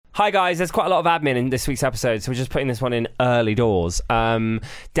Hi guys, there's quite a lot of admin in this week's episode, so we're just putting this one in early doors. Dan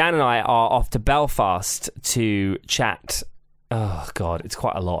and I are off to Belfast to chat. Oh God, it's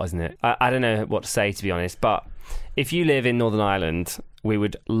quite a lot, isn't it? I don't know what to say, to be honest, but if you live in Northern Ireland, we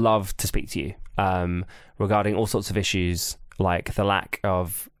would love to speak to you regarding all sorts of issues like the lack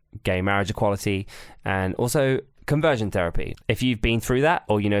of gay marriage equality and also conversion therapy. If you've been through that,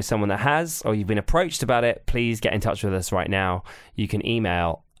 or you know someone that has, or you've been approached about it, please get in touch with us right now. You can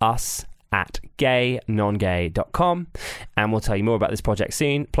email us at gaynongay.com and we'll tell you more about this project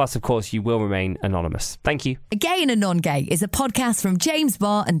soon. Plus, of course, you will remain anonymous. Thank you. A Gay and a Non-Gay is a podcast from James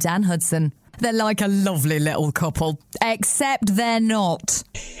Barr and Dan Hudson. They're like a lovely little couple, except they're not.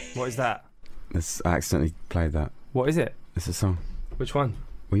 What is that? I accidentally played that. What is it? It's a song. Which one?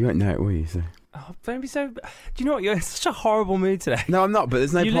 Well, you won't know it, will you? So. Oh, don't be so... Do you know what? You're in such a horrible mood today. No, I'm not, but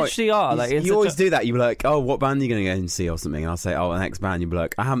there's no you point. You literally are. Like, you always do that. You're like, oh, what band are you going to go and see or something? And I'll say, oh, an X band. You'll be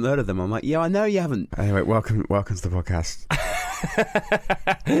like, I haven't heard of them. I'm like, yeah, I know you haven't. Anyway, welcome to the podcast.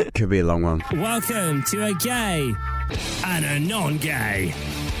 Could be a long one. Welcome to A Gay and a Non-Gay.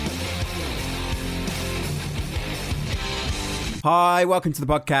 Hi, welcome to the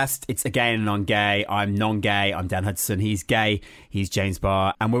podcast. It's A Gay and a Non-Gay. I'm non-gay. I'm Dan Hudson. He's gay. He's James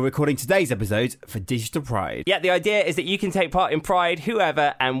Barr. And we're recording today's episode for Digital Pride. Yeah, the idea is that you can take part in Pride,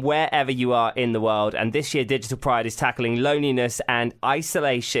 whoever and wherever you are in the world. And this year, Digital Pride is tackling loneliness and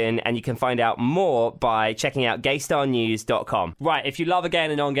isolation. And you can find out more by checking out gaystarnews.com. Right, if you love A Gay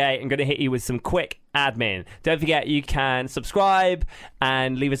and a Non-Gay, I'm going to hit you with some quick admin. Don't forget you can subscribe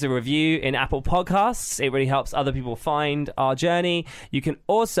and leave us a review in Apple Podcasts. It really helps other people find our journey. You can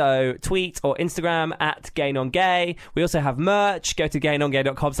also tweet or Instagram at gaynongay. We also have merch. Go to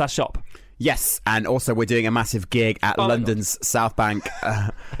gaynongay.com/shop. Yes, and also we're doing a massive gig at London's South Bank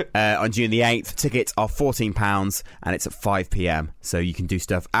on June the 8th. Tickets are £14 and it's at 5 p.m. So you can do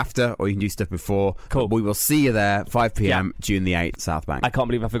stuff after or you can do stuff before. Cool. But we will see you there, 5 p.m, June the 8th, South Bank. I can't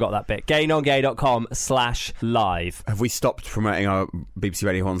believe I forgot that bit. gaynongay.com/live. Have we stopped promoting our BBC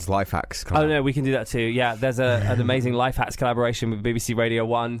Radio 1's Life Hacks? Oh, no, we can do that too. Yeah, there's an amazing Life Hacks collaboration with BBC Radio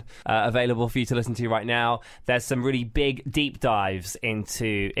 1 available for you to listen to right now. There's some really big deep dives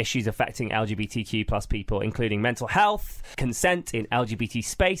into issues affecting LGBTQ plus people, including mental health, consent in LGBT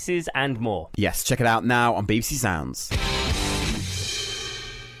spaces, and more. Yes, check it out now on BBC Sounds.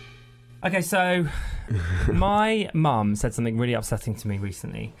 Okay, so my mum said something really upsetting to me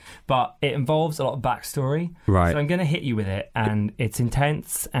recently, but it involves a lot of backstory. Right. So I'm going to hit you with it, and it's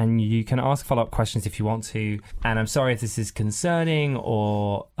intense, and you can ask follow-up questions if you want to. And I'm sorry if this is concerning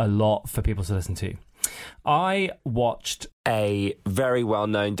or a lot for people to listen to. I watched a very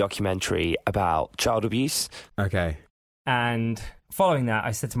well-known documentary about child abuse. Okay. And following that, I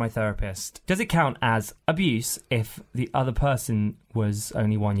said to my therapist, does it count as abuse if the other person was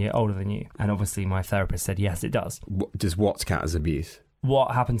only 1 year older than you? And obviously my therapist said, yes, it does. Does what count as abuse?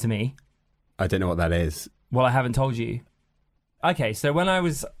 What happened to me? I don't know what that is. Well, I haven't told you. Okay, so when I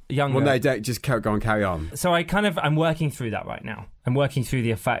was younger... Well, no, don't, just go on, carry on. So I'm working through that right now. I'm working through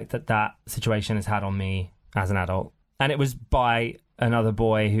the effect that situation has had on me as an adult. And it was by another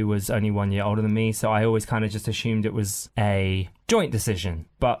boy who was only 1 year older than me, so I always kind of just assumed it was a joint decision.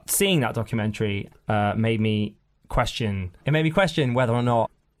 But seeing that documentary made me question whether or not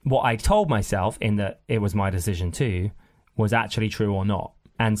what I told myself in that it was my decision too was actually true or not.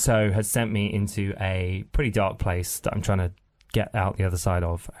 And so has sent me into a pretty dark place that I'm trying to get out the other side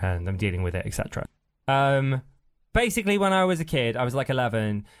of, and I'm dealing with it, etc. Basically, when I was a kid, I was like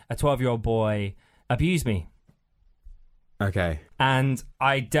 11, a 12-year-old boy abused me. Okay. And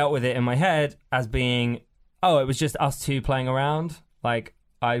I dealt with it in my head as being, oh, it was just us two playing around. Like,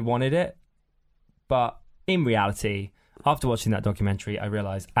 I wanted it. But in reality, after watching that documentary, I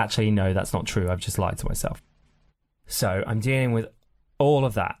realised, actually, no, that's not true. I've just lied to myself. So I'm dealing with all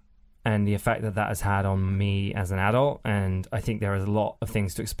of that and the effect that has had on me as an adult. And I think there is a lot of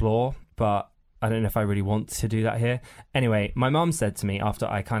things to explore, but I don't know if I really want to do that here. Anyway, my mum said to me after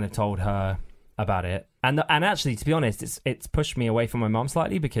I kind of told her about it, and actually, to be honest, it's pushed me away from my mum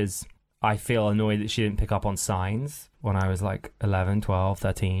slightly because I feel annoyed that she didn't pick up on signs when I was like 11, 12,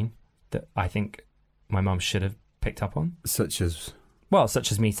 13 that I think my mum should have picked up on. Such as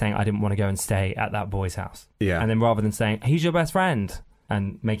me saying I didn't want to go and stay at that boy's house. Yeah. And then rather than saying, he's your best friend,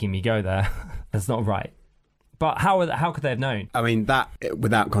 and making me go there, that's not right. But how could they have known? I mean, that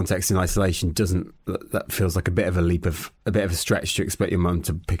without context in isolation that feels like a bit of a stretch to expect your mum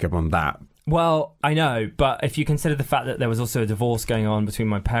to pick up on that. Well, I know, but if you consider the fact that there was also a divorce going on between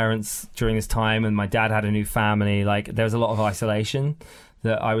my parents during this time, and my dad had a new family, like there was a lot of isolation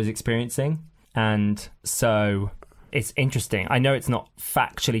that I was experiencing, and so it's interesting. I know it's not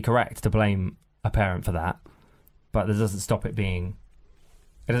factually correct to blame a parent for that, but it doesn't stop it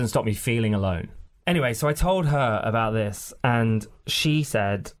doesn't stop me feeling alone. Anyway, so I told her about this, and she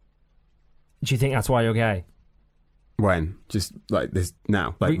said, do you think that's why you're gay? When? Just like this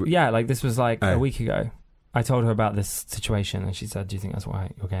now? Like this was like a week ago. I told her about this situation, and she said, do you think that's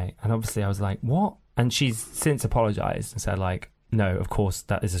why you're gay? And obviously I was like, what? And she's since apologized and said, like, no, of course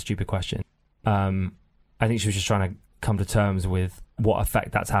that is a stupid question. I think she was just trying to come to terms with what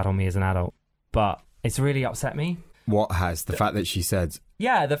effect that's had on me as an adult. But it's really upset me. What has? The fact that she said...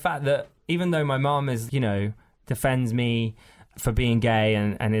 Yeah, the fact that even though my mum is, defends me for being gay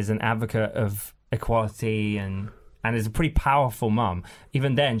and is an advocate of equality and is a pretty powerful mum,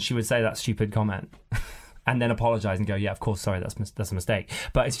 even then she would say that stupid comment and then apologise and go, yeah, of course, sorry, that's a mistake.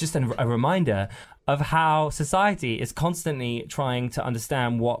 But it's just a reminder of how society is constantly trying to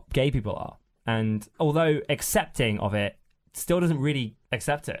understand what gay people are. And although accepting of it, still doesn't really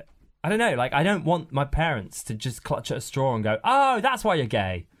accept it. I don't know, like, I don't want my parents to just clutch at a straw and go, oh, that's why you're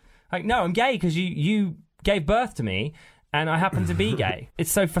gay. Like, no, I'm gay because you gave birth to me and I happen to be gay.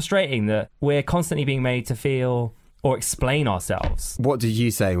 It's so frustrating that we're constantly being made to feel or explain ourselves. What did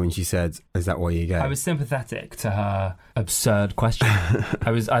you say when she said, is that why you're gay? I was sympathetic to her absurd question.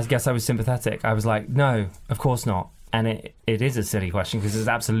 I guess I was sympathetic. I was like, no, of course not. And it is a silly question because it's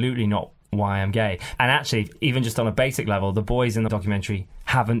absolutely not why I'm gay. And actually, even just on a basic level, the boys in the documentary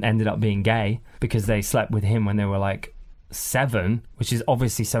haven't ended up being gay because they slept with him when they were like 7, which is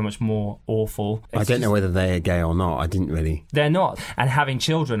obviously so much more awful. I don't know whether they are gay or not. I didn't really. They're not. And having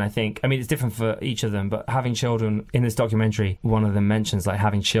children, I think, I mean, it's different for each of them, but having children in this documentary, one of them mentions like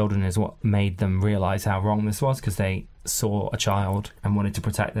having children is what made them realise how wrong this was because they saw a child and wanted to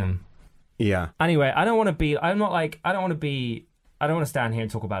protect them. Yeah. Anyway, I don't want to stand here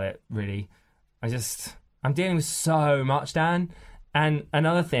and talk about it, really. I'm dealing with so much, Dan. And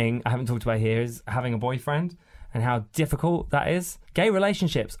another thing I haven't talked about here is having a boyfriend and how difficult that is. Gay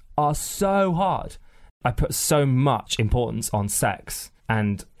relationships are so hard. I put so much importance on sex.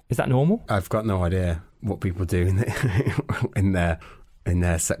 And is that normal? I've got no idea what people do in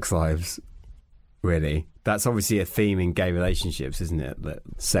their sex lives, really. That's obviously a theme in gay relationships, isn't it? That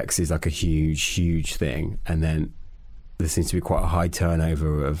sex is like a huge, huge thing. And then there seems to be quite a high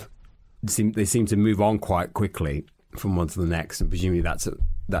turnover of... They seem to move on quite quickly from one to the next, and presumably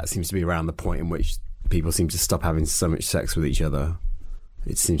that seems to be around the point in which people seem to stop having so much sex with each other.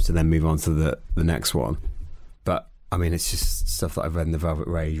 It seems to then move on to the next one. But, I mean, it's just stuff that I've read in The Velvet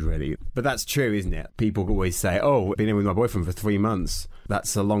Rage, really. But that's true, isn't it? People always say, oh, I've been in with my boyfriend for 3 months.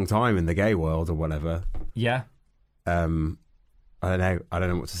 That's a long time in the gay world or whatever. Yeah. I don't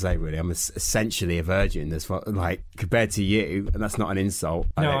know what to say, really. I'm essentially a virgin. There's like, compared to you, and that's not an insult.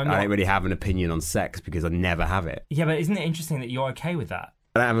 I don't really have an opinion on sex because I never have it. Yeah, but isn't it interesting that you're okay with that?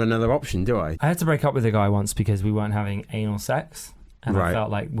 I don't have another option, do I? I had to break up with a guy once because we weren't having anal sex, and Right. I felt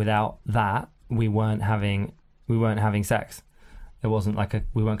like without that, we weren't having sex. It wasn't like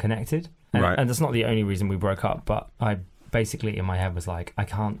we weren't connected, Right. And that's not the only reason we broke up. But I basically in my head was like, I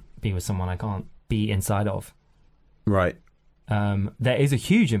can't be with someone I can't be inside of. Right. There is a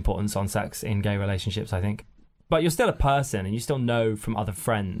huge importance on sex in gay relationships, I think. But you're still a person and you still know from other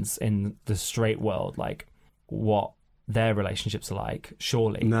friends in the straight world, like, what their relationships are like,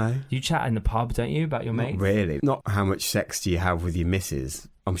 surely. No. You chat in the pub, don't you, about your mates? Not really. Not how much sex do you have with your missus.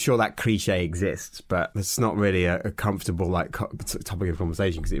 I'm sure that cliche exists, but it's not really a comfortable topic of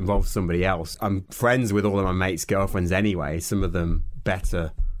conversation because it involves somebody else. I'm friends with all of my mates' girlfriends anyway, some of them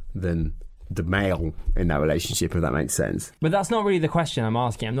better than the male in that relationship, if that makes sense. But that's not really the question I'm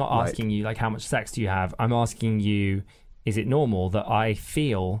asking. I'm not asking you, like, how much sex do you have? I'm asking you, is it normal that I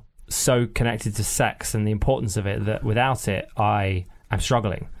feel so connected to sex and the importance of it that without it, I am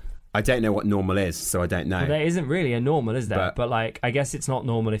struggling? I don't know what normal is, so I don't know. Well, there isn't really a normal, is there? But like, I guess it's not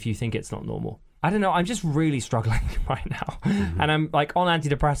normal if you think it's not normal. I don't know. I'm just really struggling right now. Mm-hmm. And I'm like on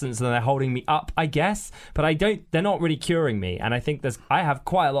antidepressants and they're holding me up, I guess. But they're not really curing me. And I think I have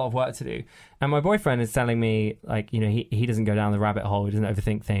quite a lot of work to do. And my boyfriend is telling me, like, he doesn't go down the rabbit hole. He doesn't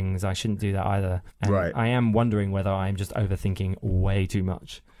overthink things. I shouldn't do that either. And Right. I am wondering whether I'm just overthinking way too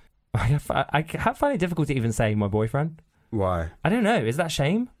much. I find it difficult to even say my boyfriend. Why? I don't know. Is that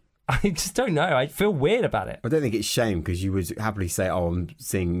shame? I just don't know. I feel weird about it. I don't think it's shame because you would happily say, oh, I'm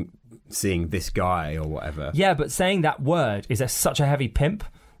seeing this guy or whatever. Yeah, but saying that word is such a heavy pimp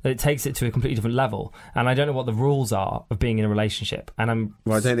that it takes it to a completely different level. And I don't know what the rules are of being in a relationship. And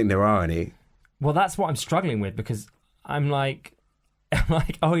Well, I don't think there are any. Well, that's what I'm struggling with because I'm like,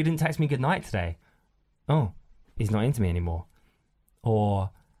 oh, he didn't text me good night today. Oh, he's not into me anymore. Or,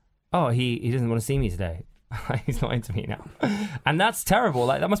 oh, he doesn't want to see me today. He's not into me now. And that's terrible.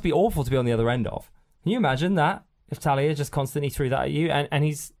 Like, that must be awful to be on the other end of. Can you imagine that? If Talia just constantly threw that at you? And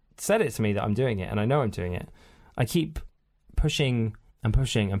he's said it to me that I'm doing it, and I know I'm doing it. I keep pushing and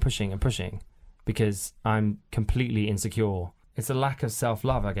pushing and pushing and pushing because I'm completely insecure. It's a lack of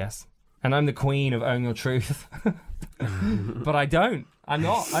self-love, I guess. And I'm the queen of own your truth. But I don't. I'm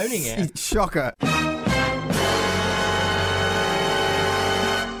not owning it. Shocker.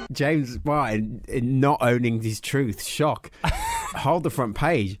 James Martin in not owning his truth. Shock. Hold the front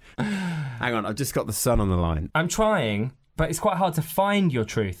page. Hang on, I've just got the Sun on the line. I'm trying, but it's quite hard to find your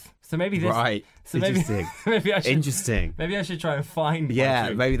truth. So maybe this... Right. So maybe, maybe I should... Interesting. Maybe I should try and find my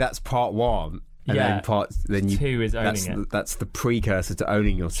truth. Maybe that's part one. And then you, 2 is owning it. That's the precursor to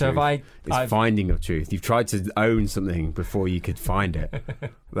owning your so truth. So it's finding your truth. You've tried to own something before you could find it.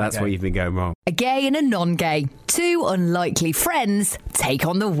 That's where you've been going wrong. A gay and a non-gay. 2 unlikely friends take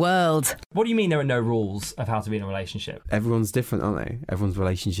on the world. What do you mean there are no rules of how to be in a relationship? Everyone's different, aren't they? Everyone's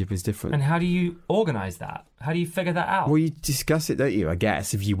relationship is different. And how do you organise that? How do you figure that out? Well, you discuss it, don't you? I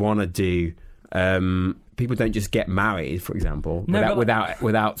guess if you want to do... people don't just get married, for example,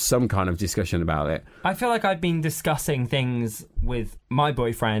 without some kind of discussion about it. I feel like I've been discussing things with my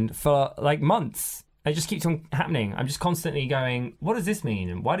boyfriend for like months. It just keeps on happening. I'm just constantly going, what does this mean?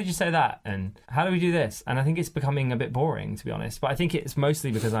 And why did you say that? And how do we do this? And I think it's becoming a bit boring, to be honest. But I think it's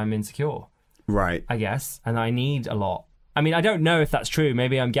mostly because I'm insecure. Right. I guess. And I need a lot. I mean, I don't know if that's true.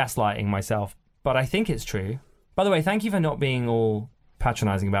 Maybe I'm gaslighting myself. But I think it's true. By the way, thank you for not being all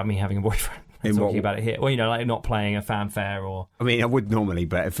patronising about me having a boyfriend. Talking about it here. Well, like not playing a fanfare or... I mean, I would normally,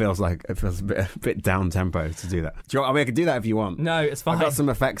 but it feels a bit down tempo to do that. I can do that if you want. No, it's fine. I've got some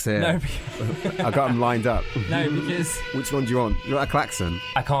effects here. No, I've got them lined up. No, because... Which one do you want? You want a klaxon?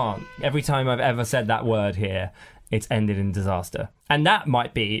 I can't. Every time I've ever said that word here, it's ended in disaster. And that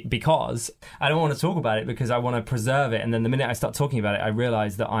might be because I don't want to talk about it because I want to preserve it. And then the minute I start talking about it, I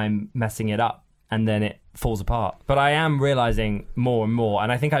realise that I'm messing it up. And then it falls apart. But I am realising more and more, and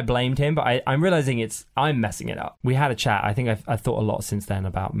I think I blamed him, but I'm realising I'm messing it up. We had a chat. I think I've thought a lot since then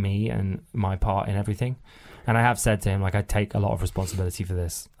about me and my part in everything. And I have said to him, like, I take a lot of responsibility for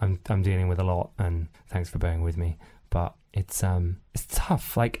this. I'm dealing with a lot, and thanks for bearing with me. But it's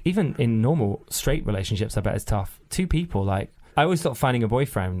tough. Like, even in normal straight relationships, I bet it's tough. 2 people, like, I always thought finding a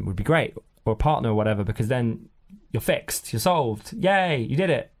boyfriend would be great, or a partner or whatever, because then you're fixed, you're solved. Yay, you did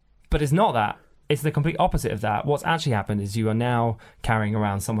it. But it's not that. It's the complete opposite of that. What's actually happened is you are now carrying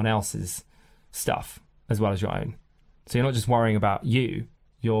around someone else's stuff as well as your own. So you're not just worrying about you,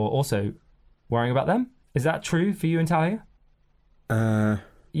 you're also worrying about them. Is that true for you and Talia?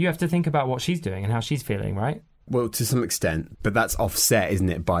 You have to think about what she's doing and how she's feeling, right? Well, to some extent, but that's offset, isn't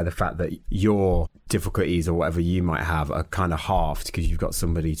it, by the fact that your difficulties or whatever you might have are kind of halved because you've got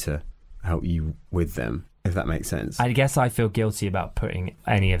somebody to help you with them. If that makes sense. I guess I feel guilty about putting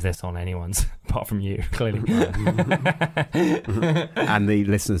any of this on anyone's, apart from you, clearly. And the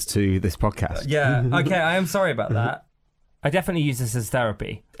listeners to this podcast. Yeah, okay, I am sorry about that. I definitely use this as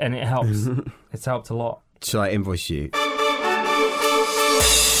therapy, and it helps. It's helped a lot. Shall I invoice you?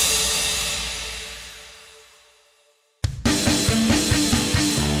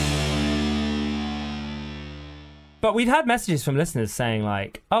 But we've had messages from listeners saying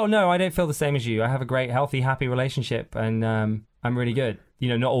like, oh no, I don't feel the same as you. I have a great, healthy, happy relationship and I'm really good.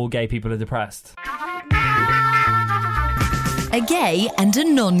 Not all gay people are depressed. A gay and a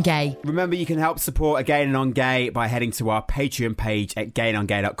non-gay. Remember, you can help support A Gay and a Non-Gay by heading to our Patreon page at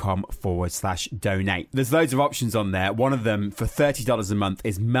gaynongay.com/donate. There's loads of options on there. One of them, for $30 a month,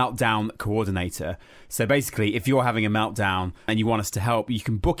 is Meltdown Coordinator. So basically, if you're having a meltdown and you want us to help, you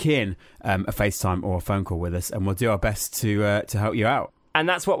can book in a FaceTime or a phone call with us and we'll do our best to help you out. And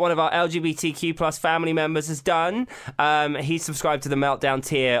that's what one of our LGBTQ plus family members has done. He's subscribed to the Meltdown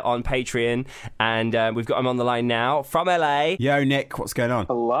tier on Patreon, and we've got him on the line now from LA. Yo, Nick, what's going on?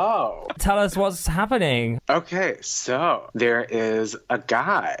 Hello. Tell us what's happening. Okay, so there is a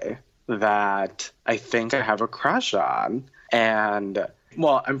guy that I think I have a crush on, and,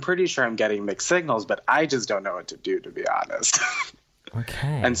 well, I'm pretty sure I'm getting mixed signals, but I just don't know what to do, to be honest.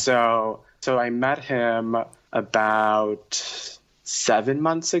 Okay. And so I met him about 7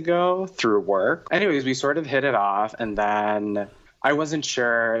 months ago through work. Anyways, we sort of hit it off, and then I wasn't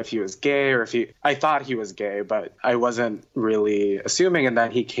sure if he was gay or I thought he was gay, but I wasn't really assuming. And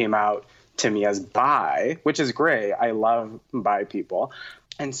then he came out to me as bi, which is great. I love bi people.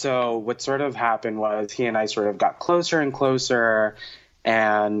 And so what sort of happened was he and I sort of got closer and closer.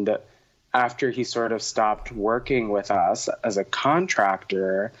 And after he sort of stopped working with us as a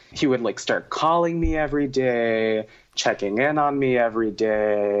contractor, he would start calling me every day, checking in on me every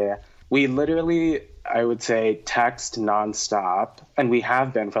day. We literally I would say, text nonstop. And we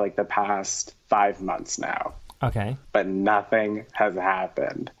have been for like the past 5 months now. Okay. But nothing has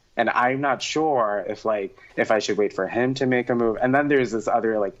happened. And I'm not sure if I should wait for him to make a move. And then there's this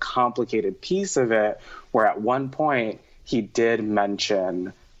other like complicated piece of it where at one point he did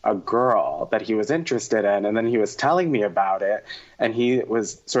mention a girl that he was interested in, and then he was telling me about it, and he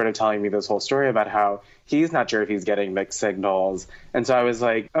was sort of telling me this whole story about how he's not sure if he's getting mixed signals. And so I was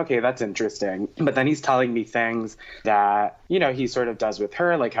like, okay, that's interesting. But then he's telling me things that, you know, he sort of does with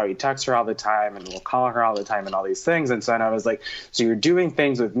her, like how he texts her all the time and will call her all the time and all these things. And so then I was like, so you're doing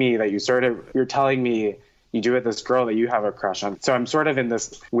things with me that you're telling me you do with this girl that you have a crush on. So I'm sort of in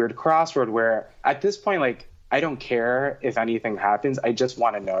this weird crossroad where at this point, like, I don't care if anything happens. I just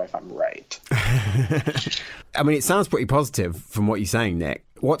want to know if I'm right. I mean, it sounds pretty positive from what you're saying, Nick.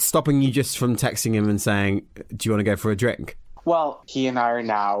 What's stopping you just from texting him and saying, do you want to go for a drink? Well, he and I are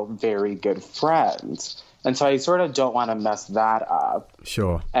now very good friends. And so I sort of don't want to mess that up.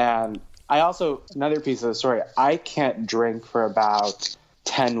 Sure. And I also, another piece of the story, I can't drink for about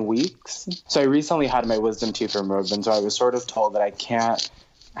 10 weeks. So I recently had my wisdom teeth removed. And so I was sort of told that I can't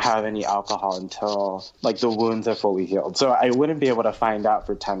have any alcohol until like the wounds have fully healed. So I wouldn't be able to find out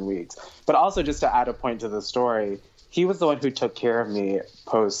for 10 weeks. But also just to add a point to the story, he was the one who took care of me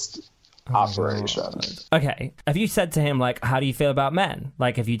post operation. Okay. Have you said to him, like, how do you feel about men?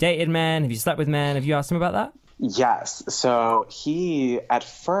 Like, have you dated men? Have you slept with men? Have you asked him about that? Yes. So at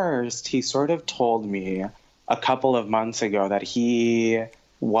first, he sort of told me a couple of months ago that he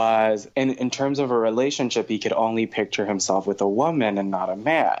was, in terms of a relationship, he could only picture himself with a woman and not a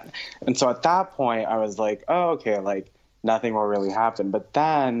man. And so at that point, I was like, oh, okay, like nothing will really happen. But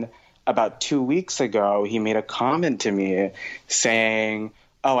then about 2 weeks ago, he made a comment to me saying,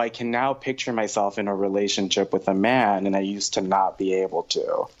 oh, I can now picture myself in a relationship with a man, and I used to not be able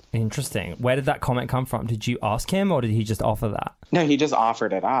to. Interesting. Where did that comment come from? Did you ask him, or did he just offer that? No, he just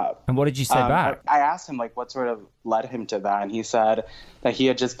offered it up. And what did you say back? I asked him, like, what sort of led him to that, and he said that he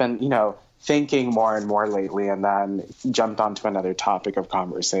had just been, you know, thinking more and more lately, and then jumped onto another topic of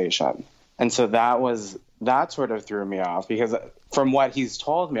conversation. And so that sort of threw me off, because from what he's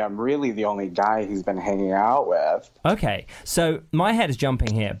told me, I'm really the only guy he's been hanging out with. Okay, so my head is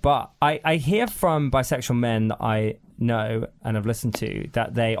jumping here, but I hear from bisexual men that I know and have listened to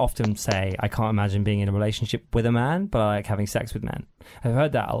that they often say, I can't imagine being in a relationship with a man, but I like having sex with men. I've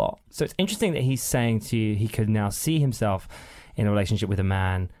heard that a lot. So it's interesting that he's saying to you he could now see himself in a relationship with a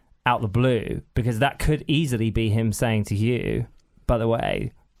man out the blue, because that could easily be him saying to you, by the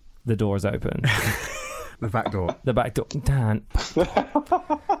way, the door is open. The back door. The back door. Dan.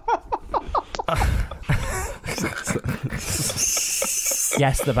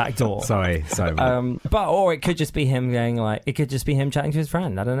 Yes, the back door. Sorry. Or it could just be him going like, it could just be him chatting to his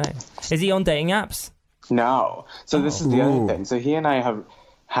friend. I don't know. Is he on dating apps? No. So this is the other thing. So he and I have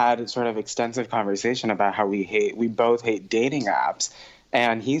had sort of extensive conversation about how we both hate dating apps.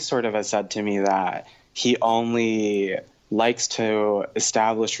 And he sort of has said to me that he only likes to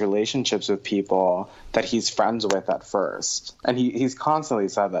establish relationships with people that he's friends with at first. And he's constantly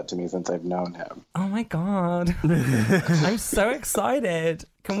said that to me since I've known him. Oh my God. I'm so excited.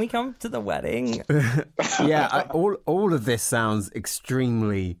 Can we come to the wedding? Yeah, all of this sounds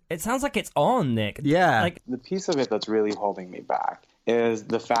extremely... It sounds like it's on, Nick. Yeah. Like, the piece of it that's really holding me back is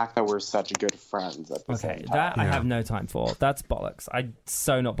the fact that we're such good friends at the same time. That I have no time for. That's bollocks. I'm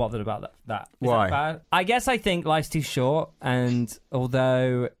so not bothered about that. Is Why? that bad? I guess I think life's too short, and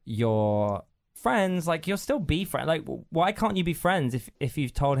although you're friends, like, you'll still be friends. Like, why can't you be friends if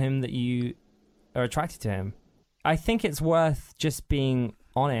you've told him that you are attracted to him? I think it's worth just being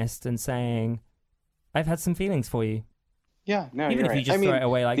honest and saying, I've had some feelings for you. Yeah, no, Even if you just throw it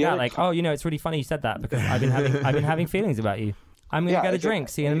away like that, like, oh, you know, it's really funny you said that because I've been having feelings about you. I'm going to get a drink.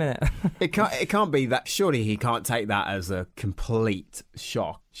 See you in a minute. It can't be that. Surely he can't take that as a complete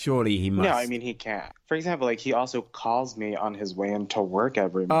shock. Surely he must. No, I mean, he can't. For example, like, he also calls me on his way into work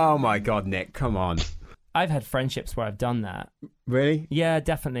every morning. Oh my God, Nick, come on. I've had friendships where I've done that. Really? Yeah,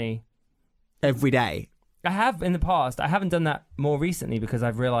 definitely. Every day? I have in the past. I haven't done that more recently because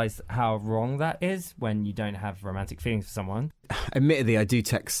I've realised how wrong that is when you don't have romantic feelings for someone. Admittedly, I do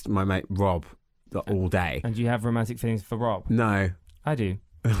text my mate Rob all day. And do you have romantic feelings for Rob? No. I do.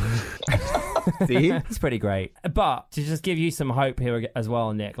 Do you? It's pretty great. But to just give you some hope here as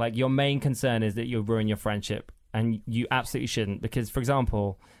well, Nick, like, your main concern is that you'll ruin your friendship, and you absolutely shouldn't. Because, for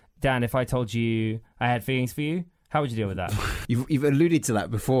example, Dan, if I told you I had feelings for you, how would you deal with that? You've alluded to that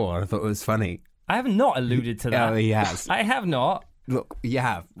before. I thought it was funny. I have not alluded to that. Oh, he has. I have not. Look, you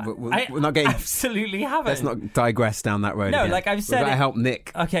have. We're I not getting. absolutely haven't. Let's not digress down that road. No, again. like I've said We've got to it- help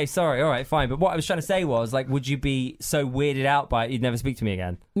Nick. Okay, sorry. All right, fine. But what I was trying to say was, like, would you be so weirded out by it you'd never speak to me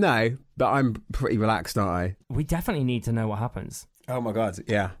again? No, but I'm pretty relaxed, aren't I? We definitely need to know what happens. Oh my god,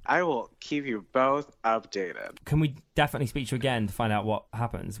 yeah. I will keep you both updated. Can we definitely speak to you again to find out what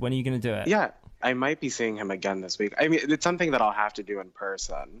happens? When are you going to do it? Yeah, I might be seeing him again this week. I mean, it's something that I'll have to do in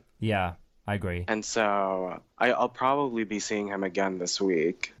person. Yeah, I agree. And so I'll probably be seeing him again this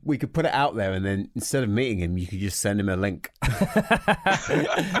week. We could put it out there, and then instead of meeting him, you could just send him a link.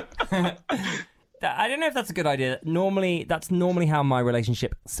 I don't know if that's a good idea. That's normally how my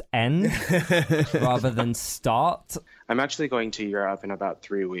relationships end rather than start. I'm actually going to Europe in about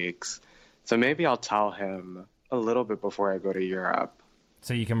 3 weeks. So maybe I'll tell him a little bit before I go to Europe.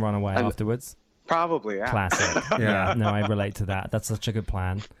 So you can run away afterwards. Probably, yeah. Classic. Yeah. No, I relate to that. That's such a good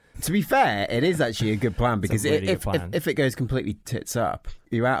plan. To be fair, it is actually a good plan because really good plan. if it goes completely tits up,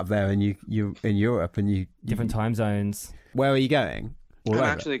 you're out of there and you're in Europe and you Different time zones. Where are you going? All I'm over.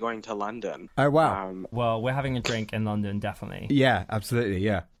 actually going to London. Oh wow! Well, we're having a drink in London, definitely. Yeah, absolutely,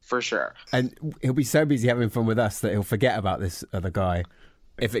 yeah. For sure. And he'll be so busy having fun with us that he'll forget about this other guy.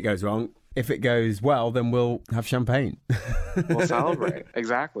 If it goes wrong, if it goes well, then we'll have champagne. We'll celebrate.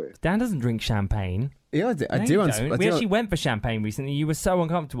 Exactly. Dan doesn't drink champagne. Yeah, I No, do. you I don't. We actually went for champagne recently. You were so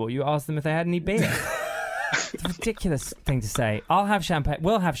uncomfortable. You asked them if they had any beer. It's a ridiculous thing to say. I'll have champagne.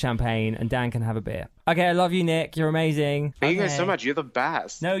 We'll have champagne, and Dan can have a beer. Okay, I love you, Nick. You're amazing. Thank you guys Okay. so much. You're the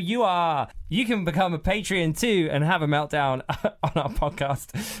best. No, you are. You can become a Patreon too and have a meltdown on our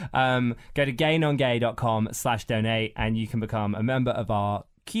podcast. Go to gainongay.com/donate and you can become a member of our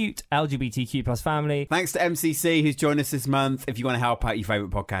cute LGBTQ plus family. Thanks to MCC who's joined us this month. If you want to help out your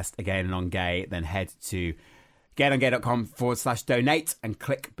favourite podcast, Again and On Gay, then head to gainongay.com/donate and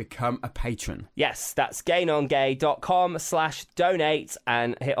click Become a Patron. Yes, that's gainongay.com/donate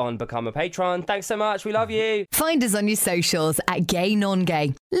and hit on Become a Patron. Thanks so much. We love you. Find us on your socials at Gay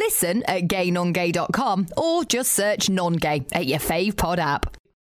Non-Gay. Listen at gaynongay.com or just search Non-Gay at your fave pod app.